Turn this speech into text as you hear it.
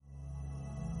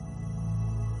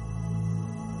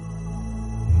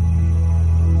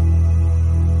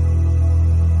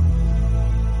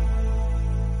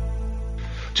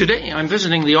Today, I'm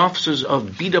visiting the offices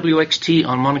of BWXT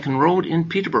on Monaghan Road in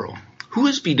Peterborough. Who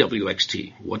is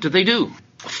BWXT? What do they do?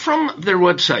 From their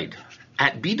website,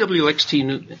 at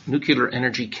BWXT Nuclear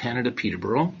Energy Canada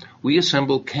Peterborough, we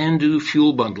assemble CANDU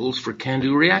fuel bundles for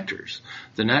CANDU reactors.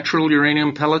 The natural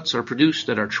uranium pellets are produced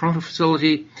at our Toronto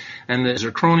facility, and the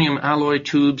zirconium alloy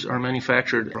tubes are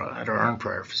manufactured at our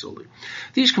Arnprior facility.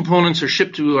 These components are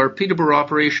shipped to our Peterborough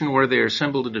operation, where they are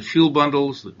assembled into fuel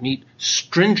bundles that meet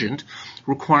stringent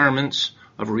requirements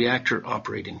of reactor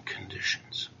operating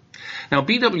conditions. Now,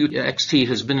 BWXT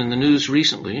has been in the news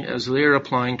recently as they are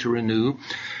applying to renew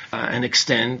and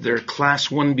extend their Class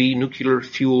 1B nuclear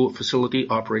fuel facility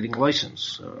operating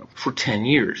license for 10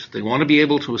 years. They want to be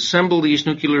able to assemble these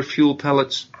nuclear fuel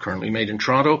pellets, currently made in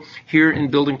Toronto, here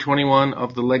in Building 21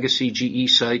 of the Legacy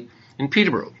GE site in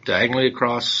Peterborough, diagonally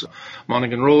across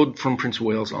Monaghan Road from Prince of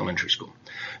Wales Elementary School.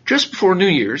 Just before New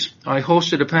Year's, I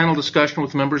hosted a panel discussion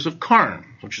with members of CARN,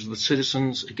 which is the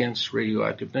Citizens Against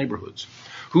Radioactive Neighborhoods.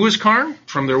 Who is CARN?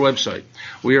 From their website.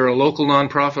 We are a local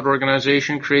nonprofit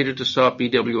organization created to stop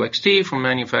BWXT from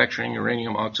manufacturing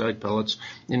uranium oxide pellets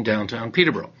in downtown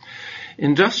Peterborough.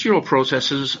 Industrial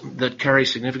processes that carry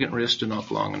significant risk do not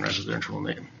belong in residential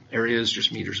areas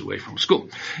just meters away from school.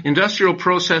 Industrial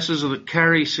processes that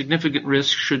carry significant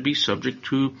risk should be subject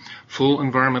to full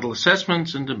environmental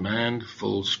assessments and demand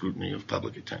full scrutiny of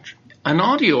public attention. An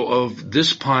audio of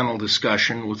this panel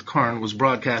discussion with CARN was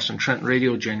broadcast on Trent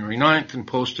Radio January 9th and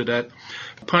posted at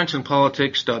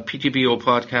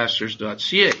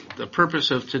pintsandpolitics.ptbopodcasters.ca. The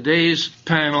purpose of today's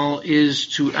panel is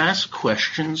to ask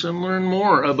questions and learn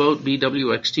more about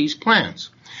BWXT's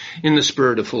plans. In the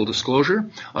spirit of full disclosure,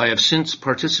 I have since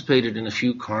participated in a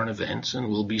few CARN events and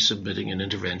will be submitting an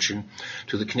intervention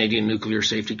to the Canadian Nuclear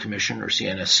Safety Commission, or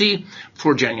CNSC,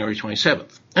 for January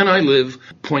 27th. And I live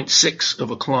 0.6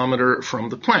 of a kilometer from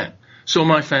the plant. So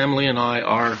my family and I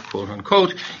are,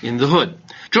 quote-unquote, in the hood.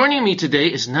 Joining me today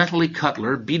is Natalie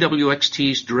Cutler,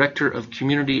 BWXT's Director of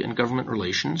Community and Government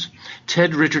Relations,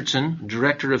 Ted Richardson,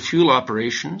 Director of Fuel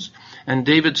Operations, and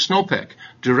David Snopek,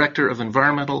 Director of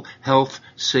Environmental, Health,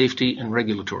 Safety, and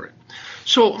Regulatory.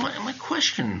 So my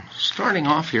question, starting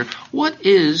off here, what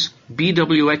is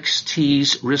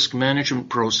BWXT's risk management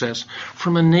process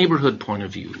from a neighborhood point of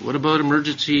view? What about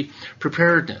emergency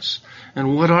preparedness?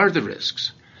 And what are the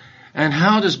risks? And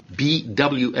how does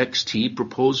BWXT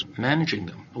propose managing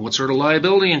them? What sort of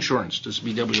liability insurance does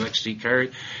BWXT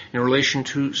carry in relation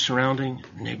to surrounding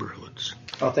neighborhoods?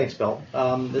 Oh, thanks, Bill.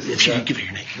 Give it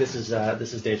your name. This is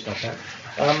Dave Snowpack.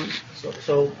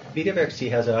 So BWXT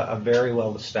has a very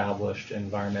well-established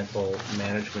environmental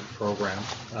management program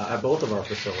at both of our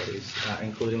facilities,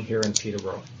 including here in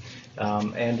Peterborough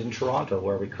and in Toronto,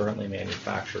 where we currently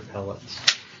manufacture pellets.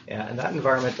 And that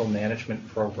environmental management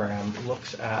program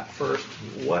looks at, first,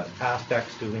 what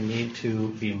aspects do we need to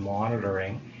be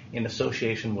monitoring in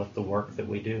association with the work that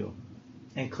we do.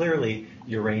 And clearly,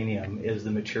 uranium is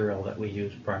the material that we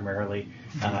use primarily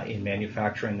in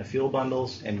manufacturing the fuel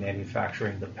bundles and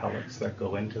manufacturing the pellets that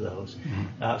go into those.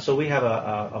 So we have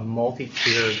a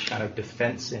multi-tiered kind of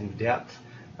defense-in-depth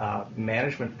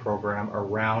management program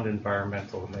around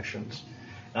environmental emissions.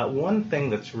 One thing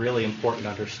that's really important to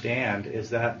understand is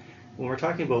that when we're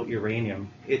talking about uranium,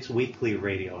 it's weakly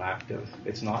radioactive.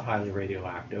 It's not highly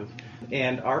radioactive.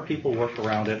 And our people work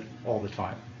around it all the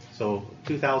time. So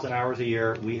 2,000 hours a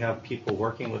year, we have people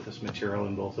working with this material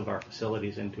in both of our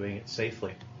facilities and doing it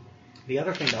safely. The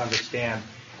other thing to understand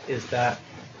is that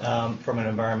from an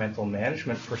environmental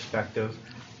management perspective,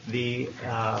 the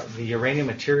uranium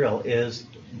material is,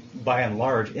 by and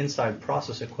large, inside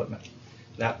process equipment.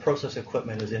 That process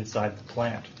equipment is inside the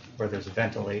plant where there's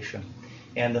ventilation.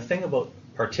 And the thing about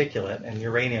particulate, and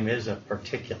uranium is a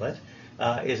particulate,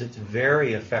 is it's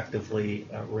very effectively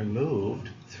removed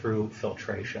through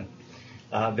filtration.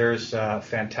 There's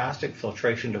fantastic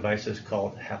filtration devices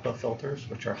called HEPA filters,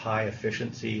 which are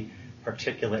high-efficiency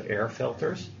particulate air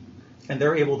filters, and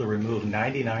they're able to remove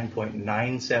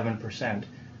 99.97%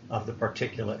 of the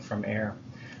particulate from air.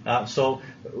 So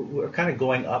we're kind of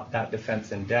going up that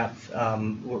defense in depth.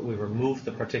 We remove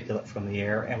the particulate from the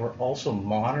air, and we're also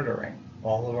monitoring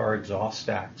all of our exhaust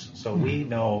stacks. So we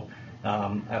know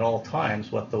at all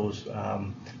times what those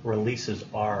releases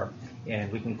are,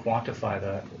 and we can quantify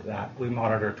that. We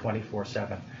monitor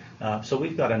 24/7. So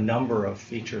we've got a number of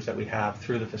features that we have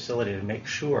through the facility to make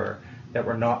sure that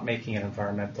we're not making an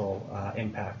environmental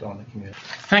impact on the community.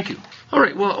 Thank you. All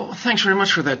right, well, thanks very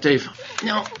much for that, Dave.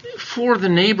 Now, for the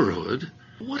neighborhood,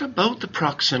 what about the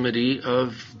proximity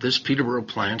of this Peterborough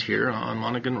plant here on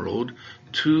Monaghan Road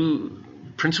to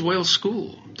Prince of Wales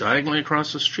School, diagonally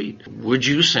across the street. Would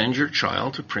you send your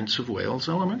child to Prince of Wales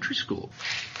Elementary School?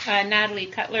 Natalie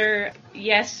Cutler,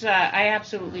 yes, I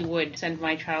absolutely would send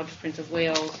my child to Prince of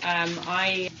Wales.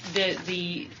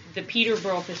 The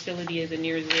Peterborough facility is a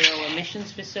near zero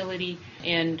emissions facility,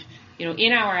 and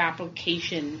in our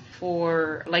application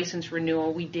for license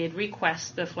renewal, we did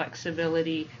request the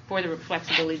flexibility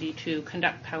to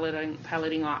conduct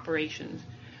pelleting operations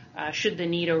should the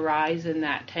need arise in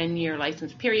that 10-year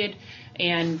license period.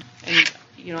 And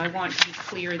I want to be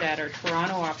clear that our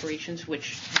Toronto operations,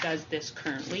 which does this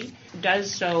currently,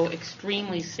 does so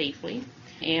extremely safely.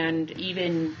 And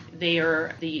even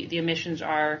there, the emissions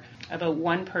are about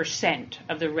 1%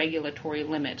 of the regulatory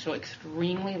limit, so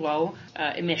extremely low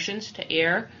emissions to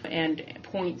air, and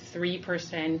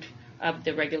 0.3% of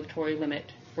the regulatory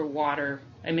limit for water,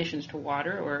 emissions to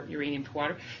water or uranium to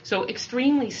water. So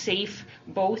extremely safe,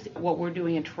 both what we're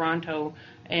doing in Toronto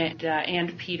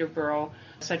and Peterborough,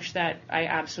 such that I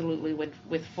absolutely would,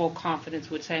 with full confidence,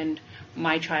 would send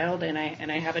my child, and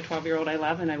I have a 12-year-old I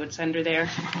love, and I would send her there,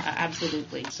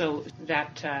 absolutely. So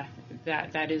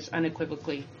that is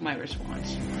unequivocally my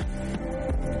response.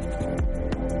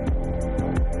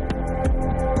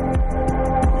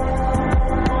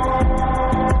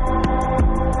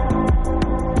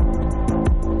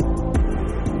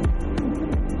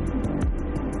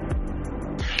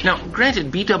 Now,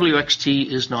 granted, BWXT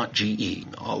is not GE,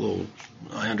 although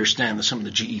I understand that some of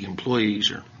the GE employees,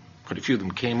 or quite a few of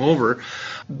them, came over.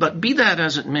 But be that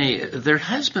as it may, there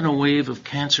has been a wave of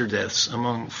cancer deaths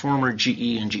among former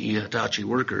GE and GE Hitachi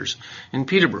workers in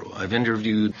Peterborough. I've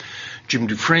interviewed Jim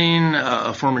Dufresne,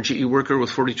 a former GE worker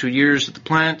with 42 years at the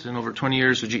plant and over 20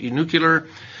 years with GE Nuclear.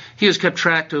 He has kept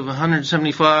track of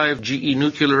 175 GE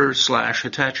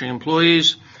Nuclear/Hitachi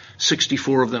employees.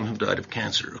 64 of them have died of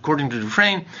cancer. According to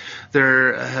Dufresne,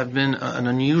 there have been an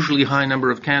unusually high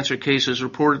number of cancer cases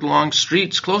reported along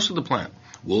streets close to the plant,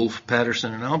 Wolfe,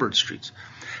 Patterson, and Albert streets.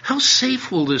 How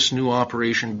safe will this new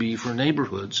operation be for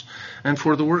neighborhoods and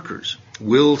for the workers?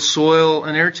 Will soil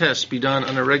and air tests be done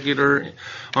on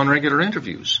regular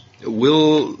interviews?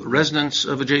 Will residents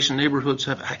of adjacent neighborhoods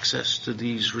have access to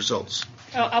these results?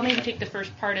 I'll maybe take the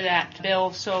first part of that,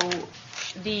 Bill. So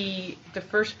the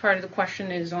first part of the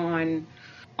question is on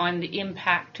the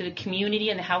impact to the community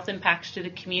and the health impacts to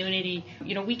the community.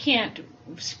 We can't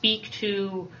speak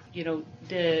to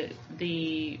the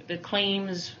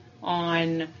claims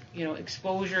on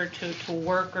exposure to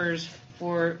workers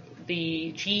for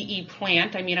the GE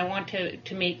plant. I mean, I want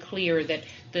to make clear that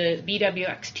the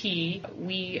BWXT,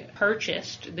 we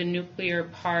purchased the nuclear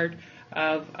part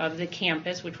of the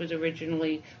campus, which was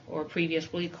originally or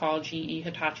previously called GE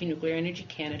Hitachi Nuclear Energy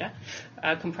Canada,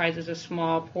 comprises a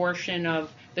small portion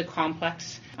of the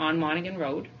complex on Monaghan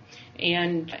Road.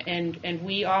 And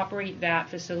we operate that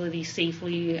facility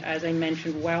safely, as I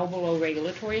mentioned, well below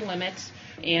regulatory limits.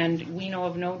 And we know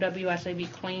of no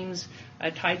WSIB claims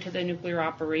tied to the nuclear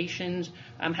operations.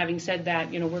 Having said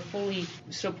that, we're fully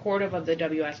supportive of the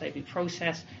WSIB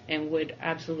process and would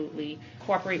absolutely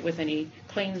cooperate with any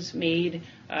claims made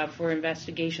for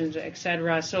investigations,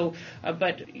 etc. So,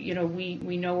 but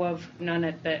we know of none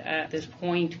at this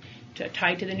point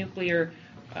tied to the nuclear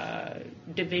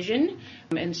division,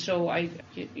 and so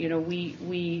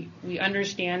we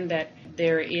understand that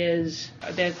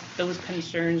those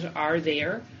concerns are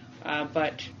there,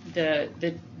 but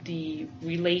the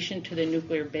relation to the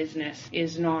nuclear business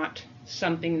is not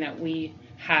something that we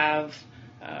have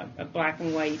a black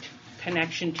and white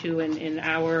connection to in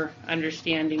our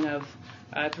understanding of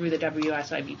through the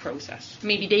WSIB process.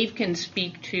 Maybe Dave can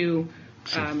speak to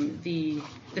the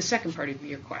second part of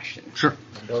your question. Sure.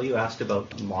 Bill, you asked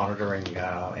about monitoring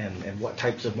and what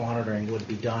types of monitoring would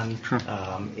be done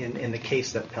in the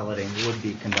case that pelleting would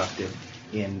be conducted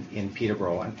in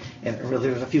Peterborough. And really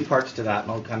there's a few parts to that,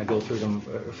 and I'll kind of go through them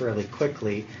fairly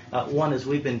quickly. One is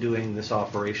we've been doing this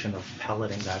operation of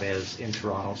pelleting, that is, in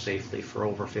Toronto safely for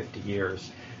over 50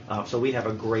 years. So we have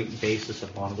a great basis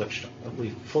upon which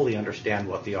we fully understand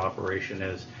what the operation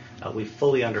is. We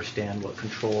fully understand what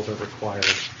controls are required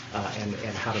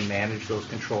and how to manage those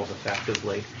controls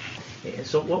effectively.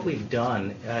 So what we've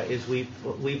done is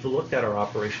we've looked at our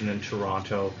operation in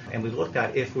Toronto, and we've looked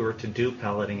at if we were to do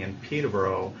pelleting in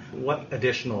Peterborough, what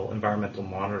additional environmental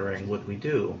monitoring would we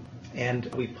do? And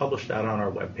we published that on our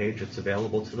webpage. It's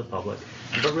available to the public.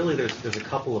 But really there's a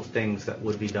couple of things that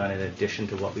would be done in addition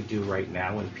to what we do right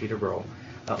now in Peterborough.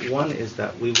 One is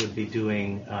that we would be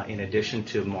doing, in addition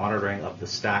to monitoring of the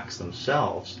stacks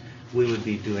themselves, we would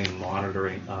be doing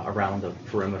monitoring around the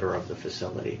perimeter of the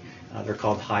facility. They're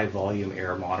called high-volume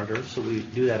air monitors. So we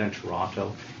do that in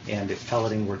Toronto, and if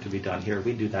pelleting were to be done here,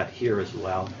 we do that here as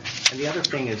well. And the other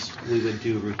thing is we would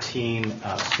do routine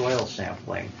soil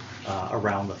sampling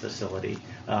around the facility,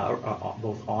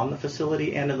 both on the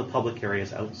facility and in the public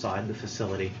areas outside the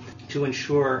facility, to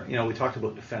ensure, we talked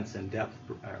about defense in depth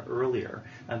earlier,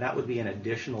 and that would be an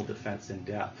additional defense in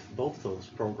depth. Both those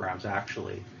programs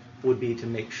actually would be to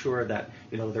make sure that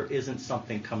there isn't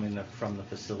something coming from the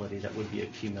facility that would be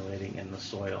accumulating in the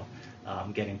soil,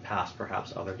 getting past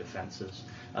perhaps other defenses.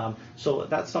 So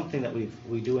that's something that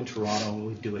we do in Toronto, and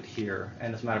we do it here.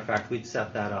 And as a matter of fact, we'd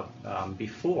set that up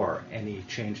before any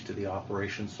change to the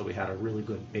operation, so we had a really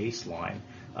good baseline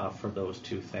for those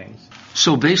two things.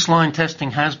 So baseline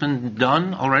testing has been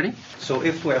done already? So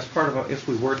if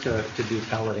we were to do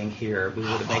pelleting here, we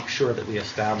would make sure that we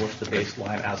establish the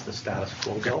baseline as the status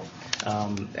quo bill,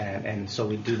 and so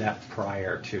we do that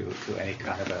prior to any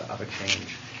kind of a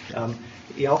change.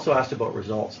 He also asked about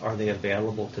results. Are they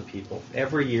available to people?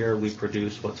 Every year we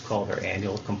produce what's called our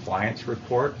annual compliance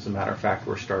report. As a matter of fact,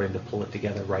 we're starting to pull it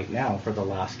together right now for the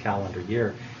last calendar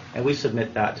year. And we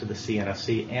submit that to the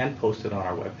CNSC and post it on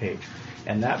our webpage.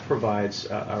 And that provides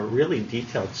a really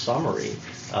detailed summary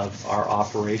of our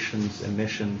operations,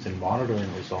 emissions, and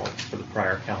monitoring results for the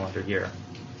prior calendar year.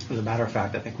 As a matter of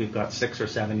fact, I think we've got 6 or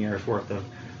 7 years worth of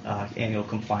annual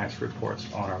compliance reports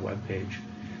on our webpage.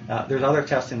 There's other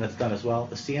testing that's done as well.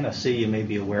 The CNSC, you may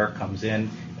be aware, comes in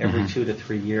every 2 to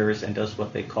 3 years and does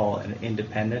what they call an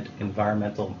independent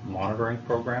environmental monitoring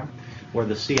program, where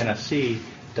the CNSC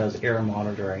does air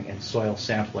monitoring and soil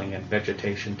sampling and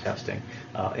vegetation testing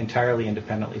entirely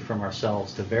independently from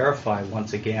ourselves to verify,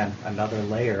 once again, another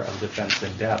layer of defense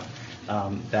in depth,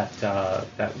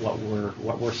 that what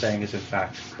we're saying is in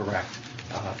fact correct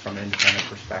from an independent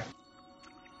perspective.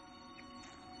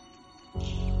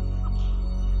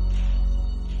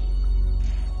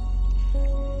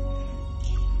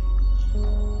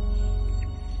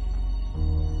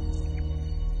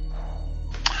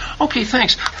 Okay,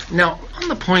 thanks. Now, on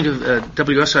the point of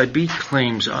WSIB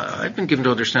claims, I've been given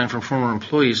to understand from former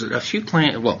employees that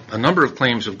a number of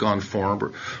claims have gone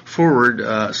forward.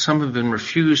 Some have been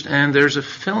refused, and there's a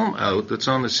film out that's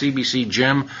on the CBC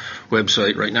GEM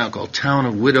website right now called Town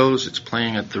of Widows. It's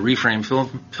playing at the Reframe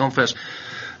Film Fest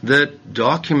that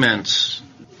documents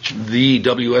the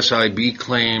WSIB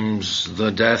claims,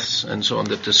 the deaths, and so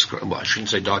on. I shouldn't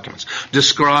say documents.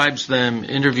 Describes them,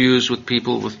 interviews with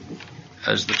people with,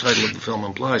 as the title of the film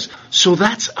implies. So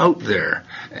that's out there,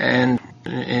 and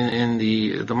in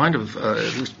the mind of,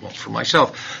 at least for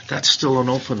myself, that's still an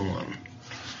open one.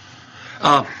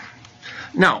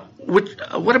 Now,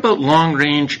 what about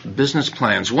long-range business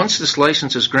plans? Once this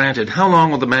license is granted, how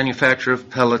long will the manufacture of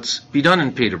pellets be done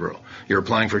in Peterborough? You're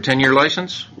applying for a 10-year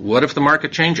license? What if the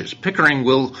market changes? Pickering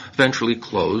will eventually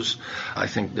close. I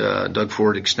think Doug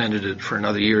Ford extended it for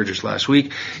another year just last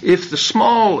week. If the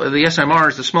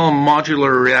SMRs, the small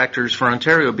modular reactors for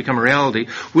Ontario become a reality,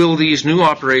 will these new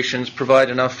operations provide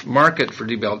enough market for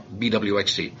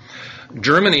BWXT?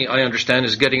 Germany, I understand,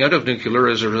 is getting out of nuclear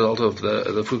as a result of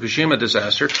the Fukushima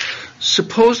disaster.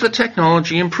 Suppose the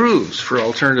technology improves for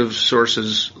alternative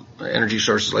sources, energy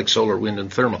sources like solar, wind,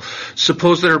 and thermal.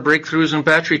 Suppose there are breakthroughs in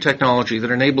battery technology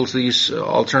that enables these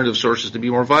alternative sources to be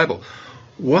more viable.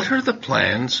 What are the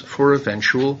plans for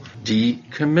eventual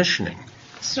decommissioning?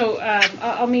 So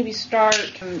I'll maybe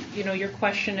start, your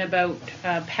question about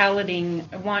pelleting.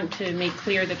 I want to make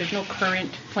clear that there's no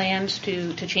current plans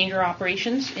to change our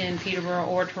operations in Peterborough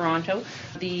or Toronto.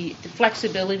 The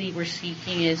flexibility we're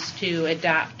seeking is to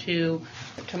adapt to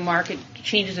market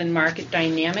changes in market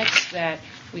dynamics that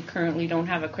we currently don't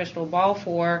have a crystal ball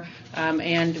for,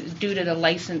 and due to the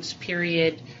license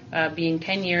period being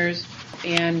 10 years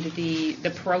and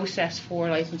the process for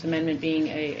license amendment being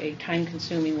a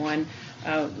time-consuming one,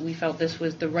 we felt this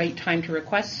was the right time to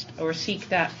request or seek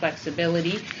that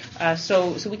flexibility.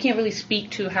 So we can't really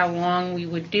speak to how long we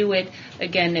would do it.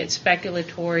 Again, it's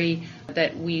speculatory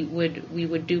that we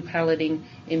would do pelleting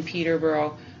in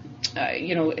Peterborough.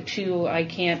 I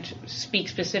can't speak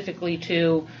specifically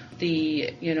to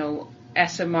the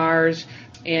SMRs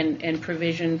and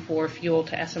provision for fuel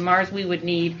to SMRs. We would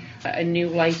need a new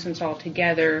license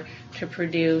altogether to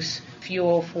produce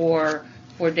fuel for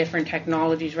different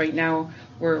technologies. Right now,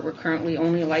 we're currently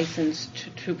only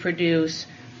licensed to produce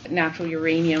natural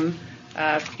uranium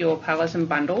fuel pellets and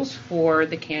bundles for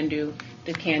the CANDU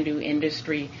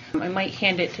industry. I might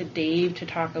hand it to Dave to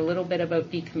talk a little bit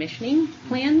about decommissioning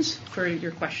plans for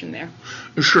your question there.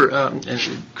 Sure.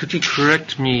 Could you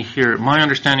correct me here? My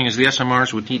understanding is the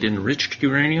SMRs would need enriched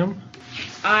uranium?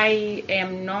 I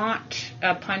am not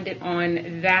a pundit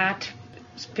on that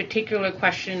particular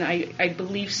question, I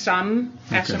believe some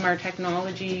SMR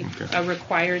technology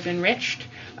requires enriched.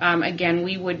 Again,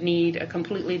 we would need a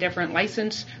completely different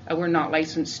license. We're not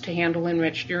licensed to handle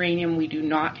enriched uranium. We do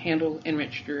not handle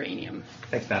enriched uranium.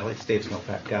 Thanks, Natalie. It's Dave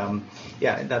Snowpeck.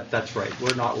 Yeah, that's right.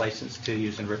 We're not licensed to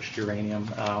use enriched uranium.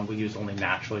 We use only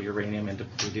natural uranium and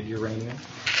depleted uranium.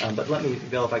 But let me,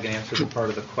 Bill, if I can answer the part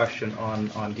of the question on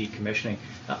decommissioning.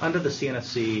 Under the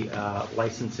CNSC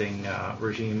licensing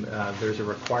regime, there's a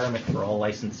requirement for all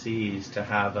licensees to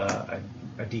have a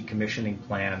decommissioning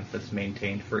plan that's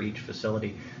maintained for each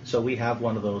facility. So we have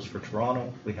one of those for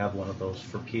Toronto. We have one of those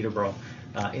for Peterborough.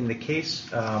 In the case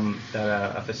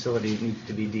that a facility needs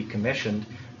to be decommissioned,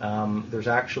 there's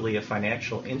actually a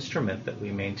financial instrument that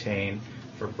we maintain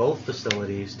for both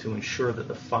facilities to ensure that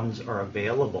the funds are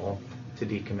available to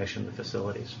decommission the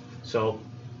facilities. So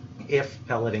if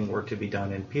pelleting were to be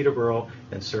done in Peterborough,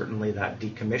 then certainly that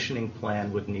decommissioning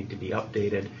plan would need to be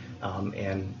updated,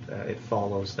 and it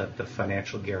follows that the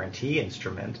financial guarantee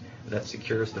instrument that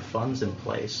secures the funds in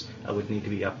place would need to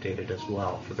be updated as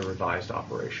well for the revised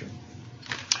operation.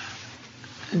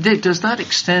 Dave, does that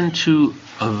extend to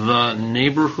the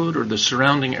neighborhood or the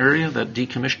surrounding area, that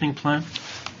decommissioning plan?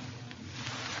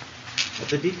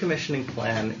 The decommissioning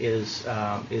plan is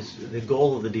the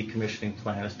goal of the decommissioning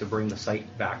plan is to bring the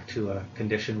site back to a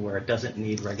condition where it doesn't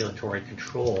need regulatory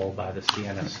control by the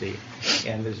CNSC,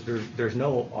 and there's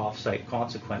no off-site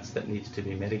consequence that needs to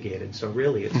be mitigated. So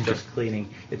really, it's just cleaning.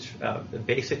 It's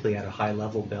basically at a high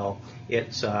level, Bill.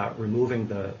 It's removing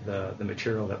the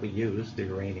material that we use, the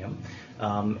uranium,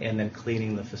 and then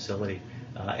cleaning the facility.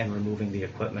 And removing the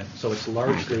equipment. So it's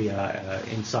largely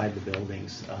inside the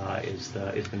buildings is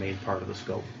the main part of the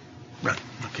scope. Right.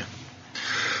 Okay.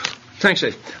 Thanks,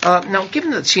 Dave. Now, given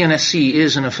that CNSC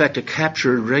is, in effect, a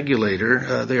captured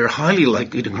regulator, they are highly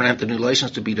likely to grant the new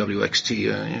license to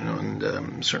BWXT,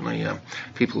 and certainly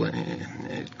people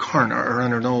at CARN are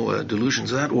under no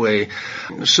delusions that way.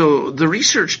 So the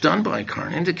research done by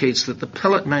CARN indicates that the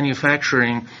pellet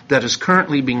manufacturing that is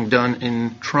currently being done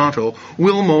in Toronto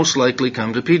will most likely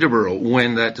come to Peterborough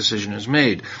when that decision is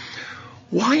made.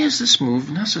 Why is this move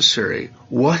necessary?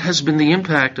 What has been the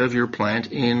impact of your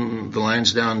plant in the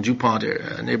Lansdowne-Dupont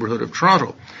neighborhood of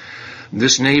Toronto?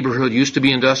 This neighborhood used to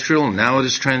be industrial, now it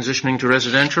is transitioning to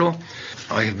residential.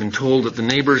 I have been told that the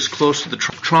neighbors close to the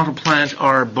Toronto plant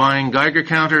are buying Geiger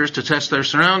counters to test their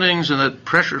surroundings, and that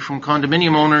pressure from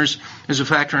condominium owners is a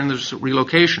factor in this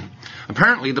relocation.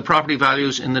 Apparently, the property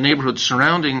values in the neighborhood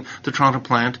surrounding the Toronto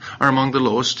plant are among the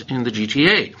lowest in the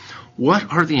GTA.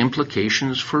 What are the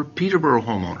implications for Peterborough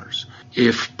homeowners?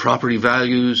 If property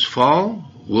values fall,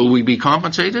 will we be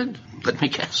compensated? Let me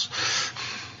guess.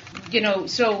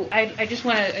 So I just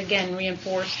want to, again,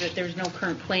 reinforce that there's no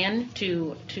current plan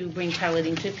to bring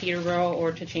pelleting to Peterborough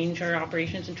or to change our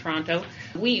operations in Toronto.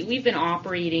 We've been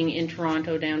operating in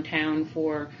Toronto downtown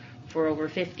for over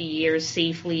 50 years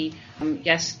safely.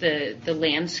 Yes, the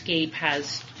landscape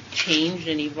has changed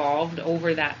and evolved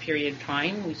over that period of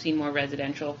time. We've seen more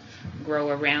residential grow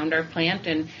around our plant,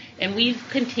 and we've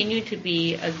continued to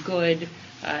be a good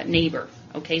neighbor.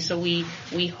 Okay, so we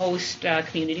host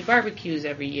community barbecues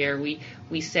every year. We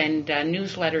send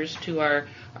newsletters to our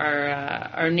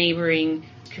neighboring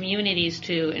communities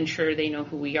to ensure they know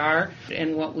who we are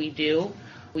and what we do.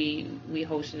 We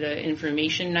hosted an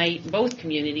information night, both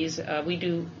communities. We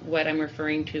do what I'm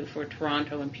referring to for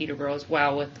Toronto and Peterborough as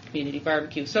well with the community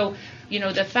barbecue. So,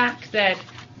 the fact that,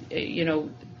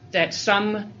 that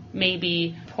some may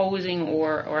be posing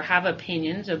or have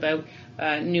opinions about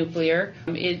nuclear,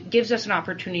 it gives us an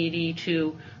opportunity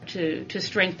to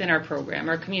strengthen our program.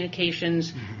 Our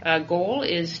communications goal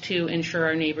is to ensure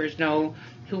our neighbors know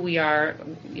who we are,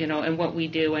 and what we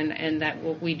do, and that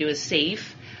what we do is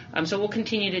safe. So we'll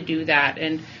continue to do that,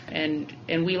 and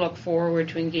we look forward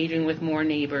to engaging with more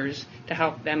neighbors to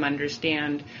help them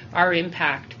understand our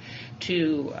impact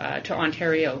to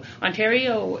Ontario.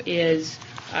 Ontario is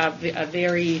a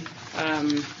very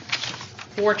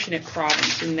fortunate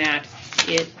province in that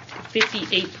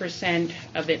 58%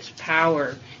 of its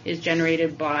power is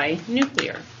generated by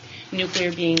nuclear.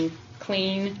 Nuclear being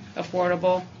clean,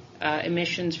 affordable,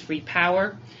 emissions-free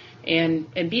power,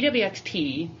 and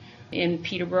BWXT in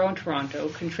Peterborough and Toronto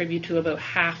contribute to about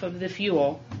half of the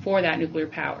fuel for that nuclear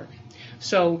power.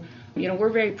 So, we're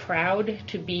very proud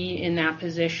to be in that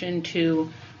position to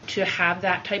have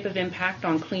that type of impact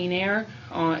on clean air,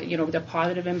 the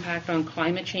positive impact on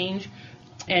climate change.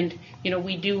 And,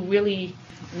 we do really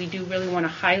want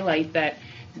to highlight that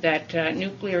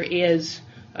nuclear is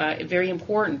very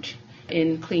important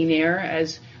in clean air,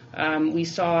 as We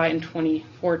saw in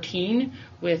 2014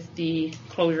 with the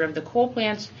closure of the coal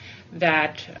plants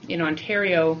that in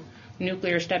Ontario,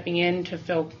 nuclear stepping in to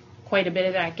fill quite a bit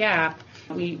of that gap,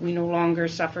 we no longer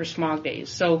suffer smog days.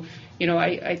 So,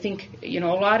 I think, a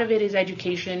lot of it is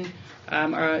education.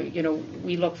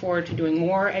 We look forward to doing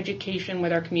more education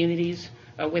with our communities,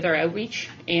 with our outreach,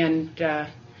 and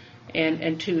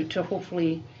to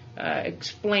hopefully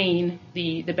explain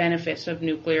the benefits of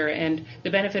nuclear and the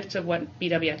benefits of what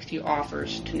BWXT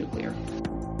offers to nuclear.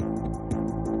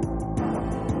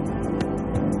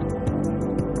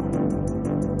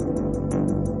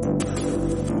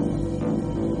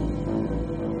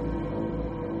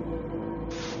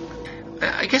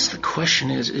 I guess the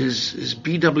question is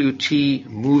BWT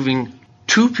moving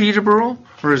to Peterborough,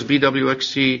 or is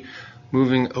BWXT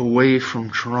moving away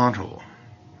from Toronto?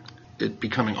 It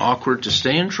becoming awkward to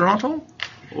stay in Toronto,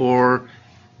 or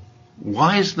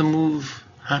why is the move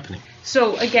happening?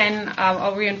 So again,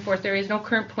 I'll reinforce there is no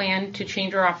current plan to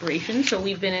change our operations. So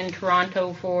we've been in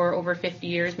Toronto for over 50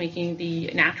 years making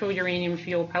the natural uranium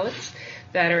fuel pellets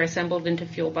that are assembled into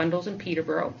fuel bundles in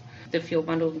Peterborough. The fuel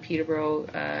bundles in Peterborough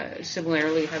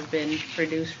similarly have been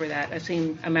produced for that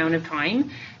same amount of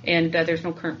time, and there's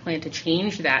no current plan to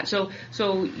change that. So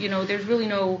there's really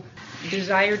no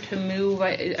desire to move.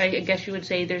 I guess you would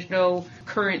say there's no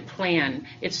current plan.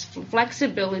 It's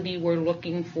flexibility we're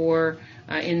looking for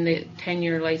in the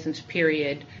 10-year license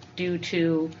period due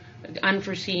to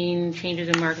unforeseen changes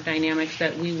in market dynamics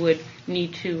that we would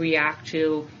need to react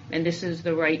to, and this is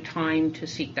the right time to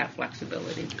seek that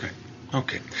flexibility.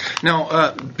 Okay.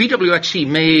 Now, BWXT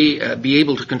may be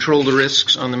able to control the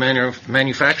risks on the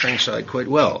manufacturing side quite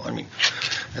well. I mean,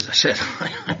 as I said,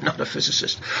 I'm not a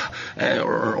physicist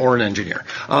or an engineer.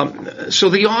 So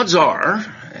the odds are,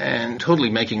 and totally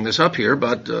making this up here,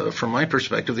 but from my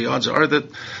perspective, the odds are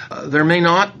that there may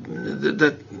not,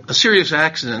 that a serious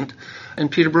accident in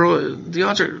Peterborough, the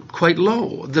odds are quite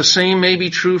low. The same may be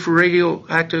true for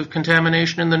radioactive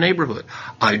contamination in the neighborhood.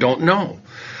 I don't know.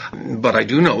 But I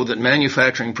do know that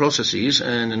manufacturing processes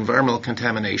and environmental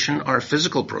contamination are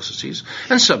physical processes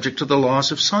and subject to the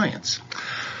laws of science.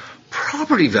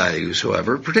 Property values,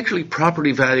 however, particularly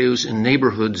property values in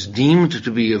neighborhoods deemed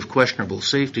to be of questionable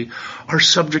safety, are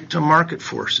subject to market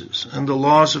forces and the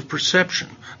laws of perception,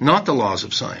 not the laws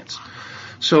of science.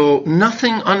 So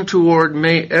nothing untoward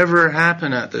may ever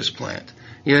happen at this plant.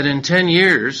 Yet in 10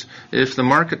 years, if the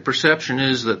market perception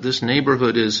is that this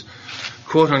neighborhood is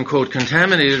quote-unquote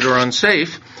contaminated or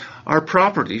unsafe, our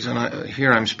properties, and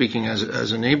here I'm speaking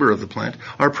as a neighbor of the plant,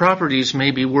 our properties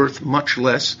may be worth much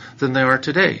less than they are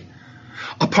today.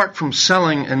 Apart from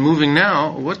selling and moving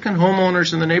now, what can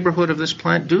homeowners in the neighborhood of this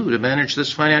plant do to manage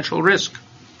this financial risk?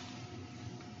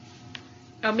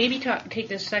 I'll maybe take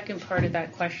the second part of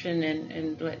that question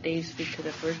and let Dave speak to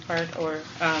the first part. Or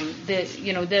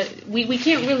we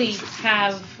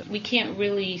can't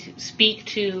really speak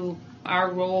to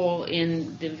our role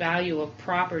in the value of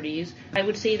properties. I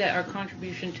would say that our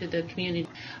contribution to the community.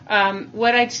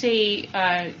 What I'd say,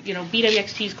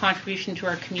 BWXT's contribution to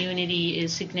our community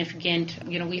is significant.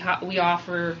 We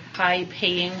offer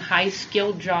high-paying,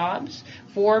 high-skilled jobs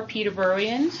for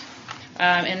Peterboroughians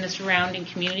and the surrounding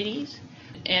communities.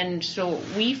 And so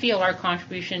we feel our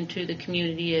contribution to the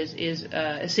community is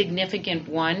a significant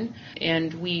one,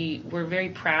 and we're very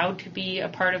proud to be a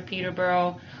part of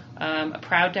Peterborough,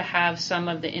 proud to have some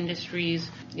of the industry's,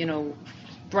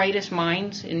 brightest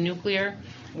minds in nuclear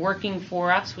working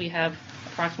for us. We have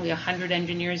approximately 100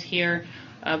 engineers here,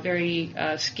 very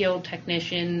skilled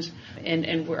technicians,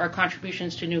 and our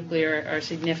contributions to nuclear are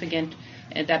significant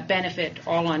and that benefit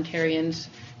all Ontarians,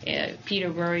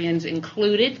 Peterboroughians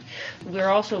included. We're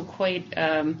also quite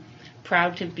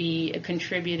proud to be a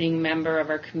contributing member of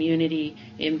our community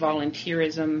in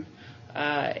volunteerism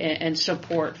and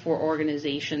support for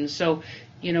organizations. So,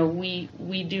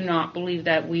 we do not believe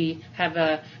that we have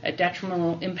a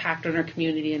detrimental impact on our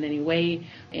community in any way,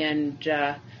 and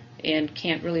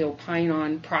can't really opine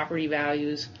on property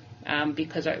values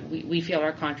because we feel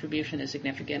our contribution is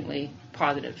significantly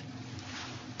positive.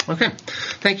 Okay,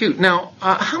 thank you. Now,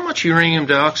 how much uranium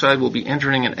dioxide will be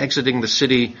entering and exiting the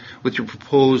city with your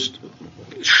proposed,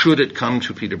 should it come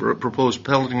to Peterborough, proposed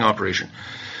pelleting operation?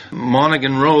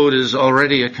 Monaghan Road is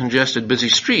already a congested, busy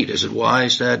street. Is it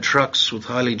wise to add trucks with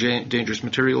highly dangerous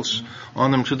materials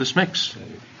on them to this mix?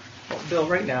 Well, Bill,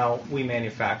 right now we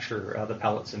manufacture the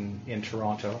pellets in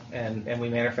Toronto, and we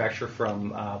manufacture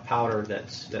from powder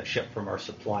that's shipped from our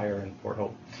supplier in Port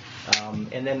Hope.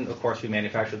 And then, of course, we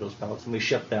manufacture those pellets and we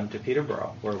ship them to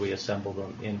Peterborough, where we assemble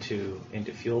them into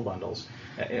fuel bundles.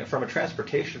 From a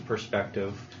transportation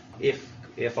perspective, if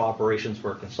if operations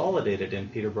were consolidated in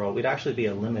Peterborough, we'd actually be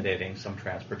eliminating some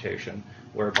transportation,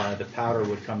 whereby the powder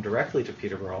would come directly to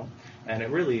Peterborough, and it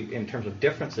really, in terms of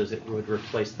differences, it would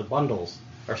replace the pellets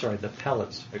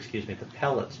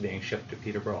being shipped to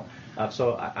Peterborough.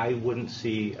 So I wouldn't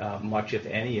see much, if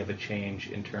any, of a change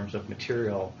in terms of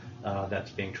material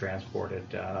that's being transported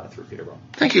through Peterborough.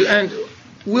 Thank you. And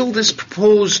will this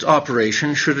proposed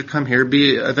operation, should it come here,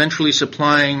 be eventually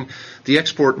supplying the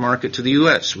export market to the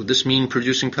U.S.? Would this mean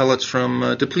producing pellets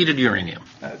from depleted uranium?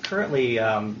 Currently,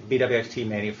 BWXT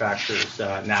manufactures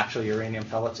natural uranium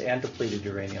pellets and depleted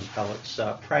uranium pellets,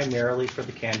 primarily for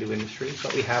the CANDU industry,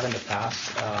 but we have in the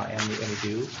past, and we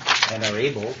do, and are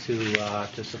able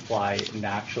to supply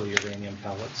natural uranium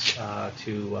pellets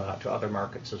to other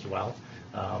markets as well.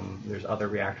 There's other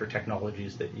reactor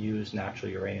technologies that use natural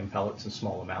uranium pellets in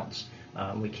small amounts.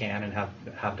 We can and have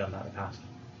done that in the past.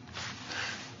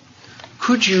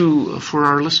 Could you, for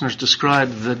our listeners, describe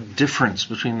the difference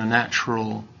between the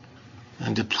natural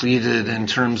and depleted in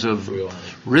terms of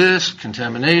risk,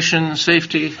 contamination,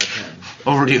 safety?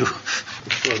 Over to you.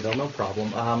 Sure, Bill, no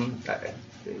problem.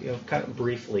 Kind of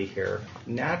briefly here,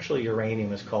 natural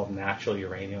uranium is called natural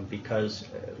uranium because,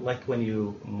 like when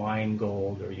you mine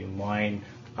gold or you mine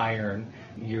iron,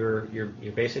 you're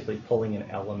basically pulling an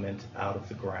element out of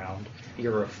the ground.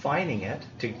 You're refining it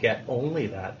to get only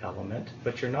that element,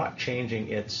 but you're not changing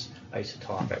its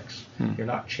isotopics. You're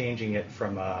not changing it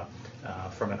from an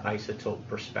isotope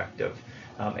perspective.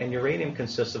 And uranium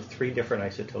consists of 3 different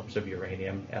isotopes of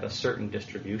uranium at a certain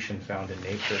distribution found in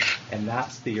nature, and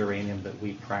that's the uranium that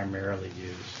we primarily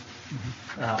use.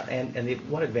 And the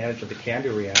one advantage of the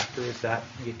CANDU reactor is that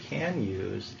you can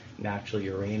use natural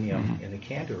uranium in the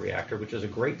CANDU reactor, which is a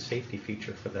great safety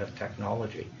feature for the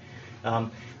technology.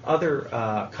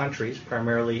 Other countries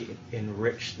primarily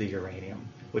enrich the uranium,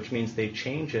 which means they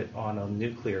change it on a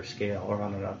nuclear scale or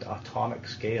on an atomic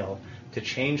scale to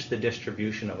change the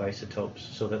distribution of isotopes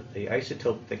so that the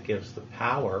isotope that gives the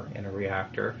power in a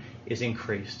reactor is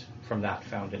increased from that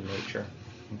found in nature.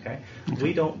 Okay?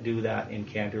 We don't do that in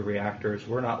CANDU reactors.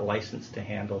 We're not licensed to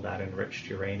handle that enriched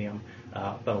uranium,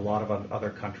 but a lot of other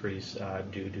countries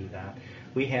do that.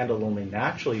 We handle only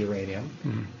natural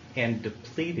uranium and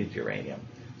depleted uranium.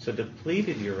 So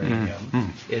depleted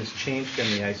uranium is changed in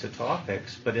the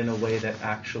isotopics, but in a way that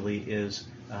actually is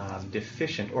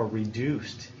deficient or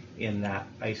reduced in that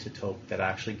isotope that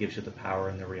actually gives you the power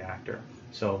in the reactor.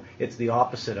 So it's the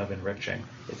opposite of enriching.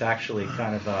 It's actually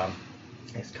kind of a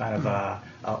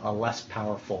less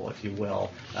powerful, if you will,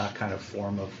 kind of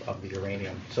form of the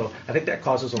uranium. So I think that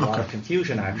causes a lot of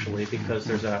confusion, actually, because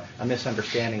there's a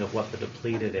misunderstanding of what the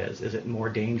depleted is. Is it more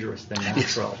dangerous than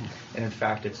natural? And in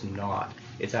fact, it's not.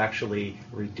 It's actually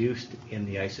reduced in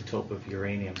the isotope of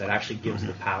uranium that actually gives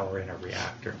the power in a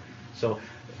reactor. So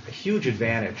a huge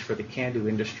advantage for the CANDU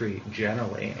industry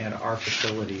generally, and our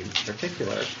facility in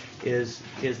particular, is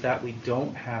that we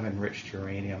don't have enriched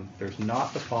uranium. There's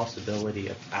not the possibility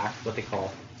of what they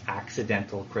call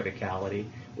accidental criticality,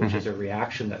 which is a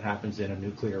reaction that happens in a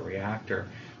nuclear reactor.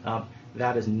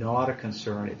 That is not a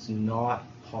concern. It's not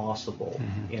possible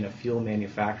in a fuel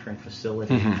manufacturing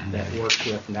facility that works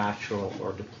with natural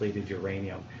or depleted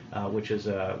uranium, which is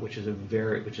a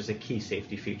key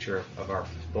safety feature of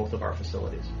both of our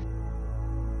facilities.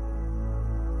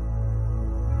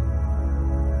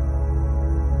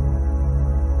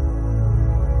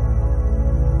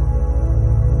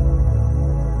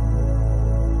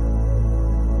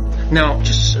 Now,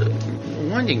 just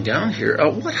winding down here,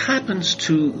 what happens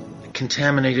to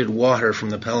contaminated water from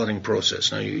the pelleting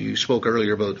process? Now, you spoke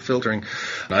earlier about filtering.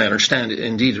 I understand,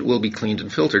 indeed, it will be cleaned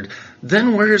and filtered.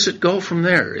 Then where does it go from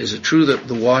there? Is it true that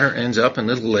the water ends up in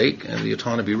Little Lake and the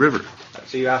Otonabee River?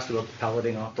 So you asked about the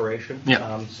pelleting operation.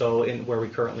 Yeah. So where we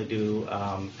currently do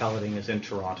pelleting is in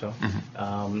Toronto.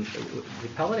 The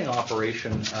pelleting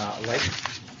operation, like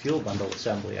fuel bundle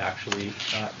assembly, actually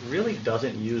really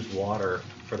doesn't use water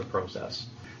for the process.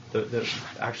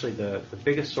 Actually, the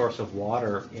biggest source of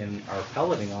water in our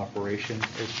pelleting operation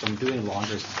is from doing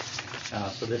laundry.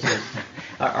 So this is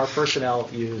our personnel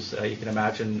use, you can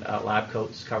imagine, lab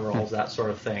coats, coveralls, that sort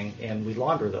of thing, and we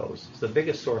launder those. So the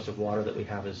biggest source of water that we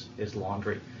have is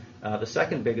laundry. The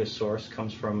second biggest source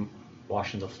comes from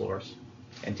washing the floors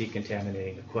and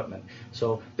decontaminating equipment.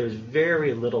 So there's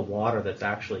very little water that's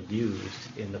actually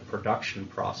used in the production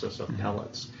process of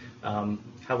pellets.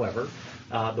 However,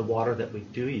 the water that we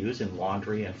do use in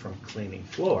laundry and from cleaning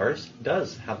floors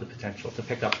does have the potential to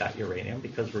pick up that uranium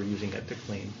because we're using it to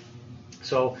clean.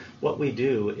 So what we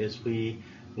do is we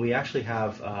actually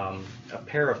have a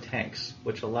pair of tanks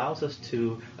which allows us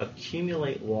to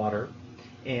accumulate water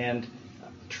and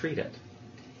treat it.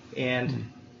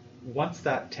 And once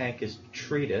that tank is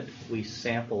treated, we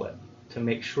sample it to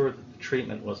make sure that the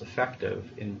treatment was effective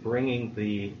in bringing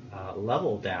the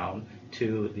level down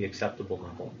to the acceptable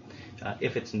level.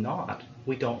 If it's not,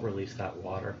 we don't release that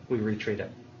water. We retreat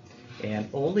it. And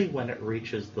only when it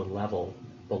reaches the level,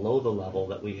 below the level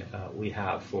that we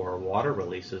have for water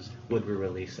releases, would we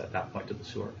release at that point to the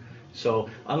sewer. So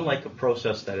unlike a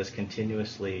process that is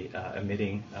continuously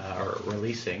emitting or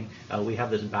releasing, we have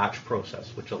this batch process,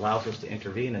 which allows us to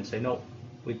intervene and say, no,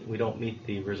 we don't meet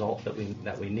the result that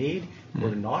we need.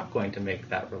 We're not going to make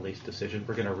that release decision.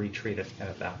 We're going to retreat it and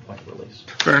at that point release.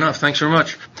 Fair enough. Thanks very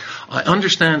much. I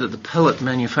understand that the pellet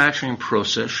manufacturing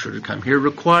process, should it come here,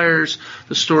 requires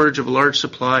the storage of a large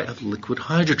supply of liquid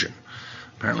hydrogen.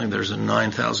 Apparently there's a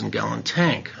 9,000-gallon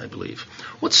tank, I believe.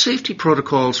 What safety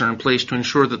protocols are in place to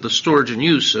ensure that the storage and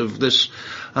use of this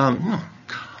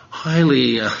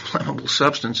highly flammable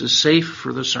substance is safe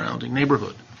for the surrounding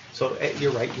neighborhood? So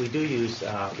you're right. We do use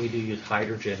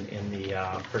hydrogen in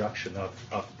the production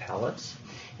of pellets,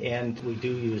 and we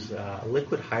do use a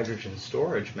liquid hydrogen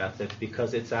storage method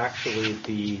because it's actually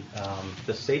the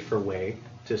safer way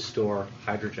to store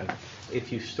hydrogen.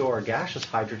 If you store gaseous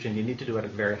hydrogen, you need to do it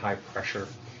at very high pressure,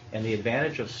 and the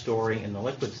advantage of storing in the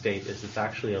liquid state is it's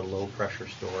actually a low pressure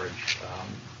storage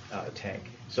tank.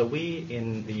 So we,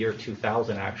 in the year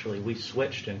 2000, actually, we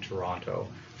switched in Toronto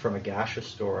from a gaseous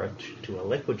storage to a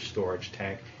liquid storage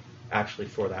tank, actually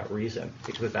for that reason,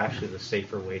 because it's actually the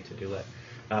safer way to do it.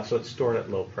 So it's stored at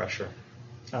low pressure.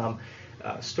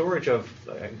 Storage of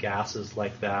gases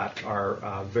like that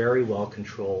are very well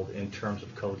controlled in terms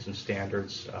of codes and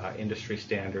standards, industry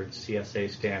standards, CSA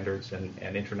standards, and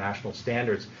international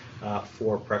standards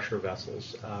for pressure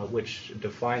vessels, which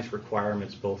defines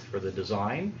requirements both for the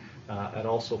design and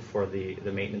also for the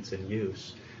maintenance and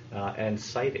use and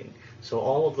siting. So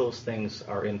all of those things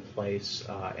are in place,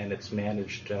 and it's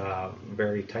managed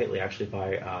very tightly, actually,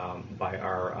 by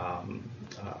our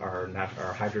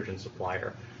hydrogen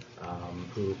supplier,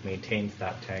 who maintains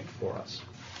that tank for us.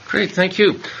 Great, thank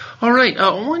you. All right,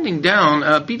 winding down,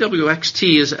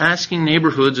 BWXT is asking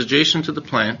neighborhoods adjacent to the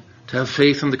plant to have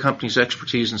faith in the company's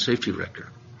expertise and safety record.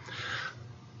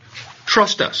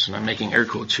 Trust us, and I'm making air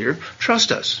quotes here.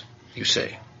 Trust us, you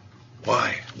say.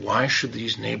 Why? Why should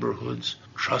these neighborhoods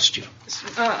trust you?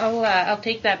 I'll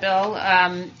take that, Bill.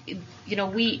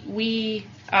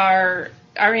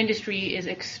 Our industry is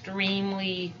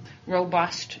extremely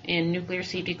robust in nuclear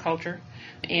safety culture,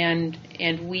 and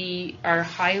we are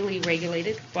highly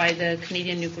regulated by the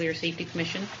Canadian Nuclear Safety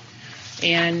Commission,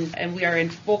 and we are in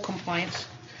full compliance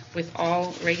with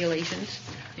all regulations,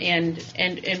 and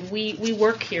we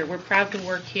work here. We're proud to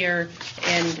work here,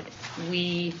 and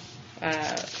we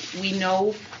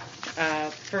know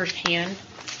firsthand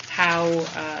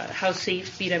how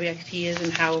safe BWXT is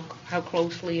and how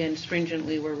closely and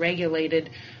stringently we're regulated.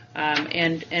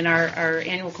 And our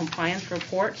annual compliance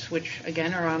reports, which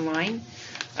again are online,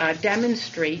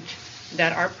 demonstrate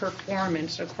that our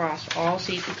performance across all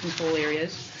safety control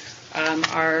areas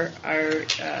are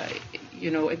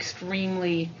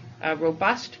extremely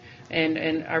robust,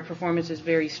 and our performance is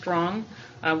very strong.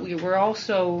 We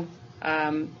also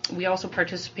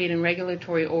participate in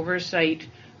regulatory oversight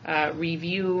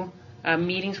review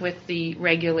meetings with the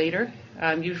regulator,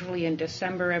 usually in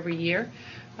December every year,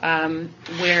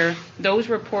 where those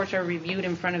reports are reviewed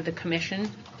in front of the commission,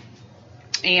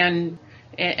 and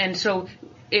so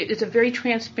it's a very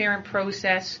transparent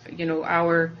process.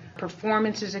 Our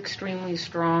performance is extremely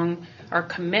strong. Our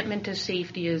commitment to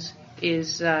safety is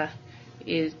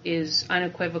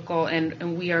unequivocal,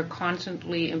 and we are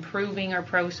constantly improving our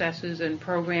processes and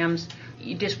programs,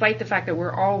 despite the fact that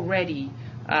we're already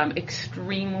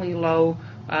extremely low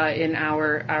in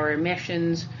our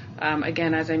emissions.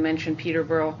 Again, as I mentioned,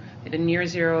 Peterborough, the near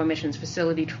zero emissions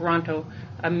facility, Toronto,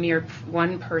 a mere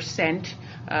 1%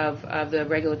 of the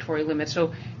regulatory limit.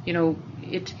 So,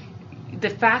 the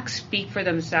facts speak for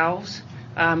themselves.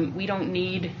 We don't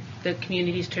need the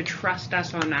communities to trust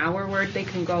us on our word. They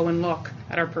can go and look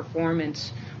at our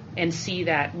performance and see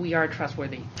that we are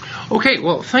trustworthy. Okay,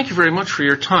 well, thank you very much for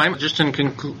your time. Just in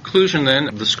conclusion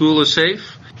then, the school is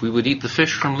safe. We would eat the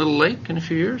fish from Little Lake in a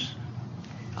few years.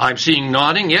 I'm seeing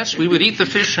nodding. Yes, we would eat the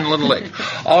fish in Little Lake.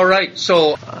 All right,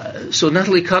 so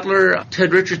Natalie Cutler,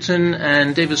 Ted Richardson,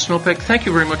 and David Snopek, thank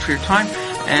you very much for your time,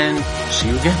 and see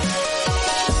you again.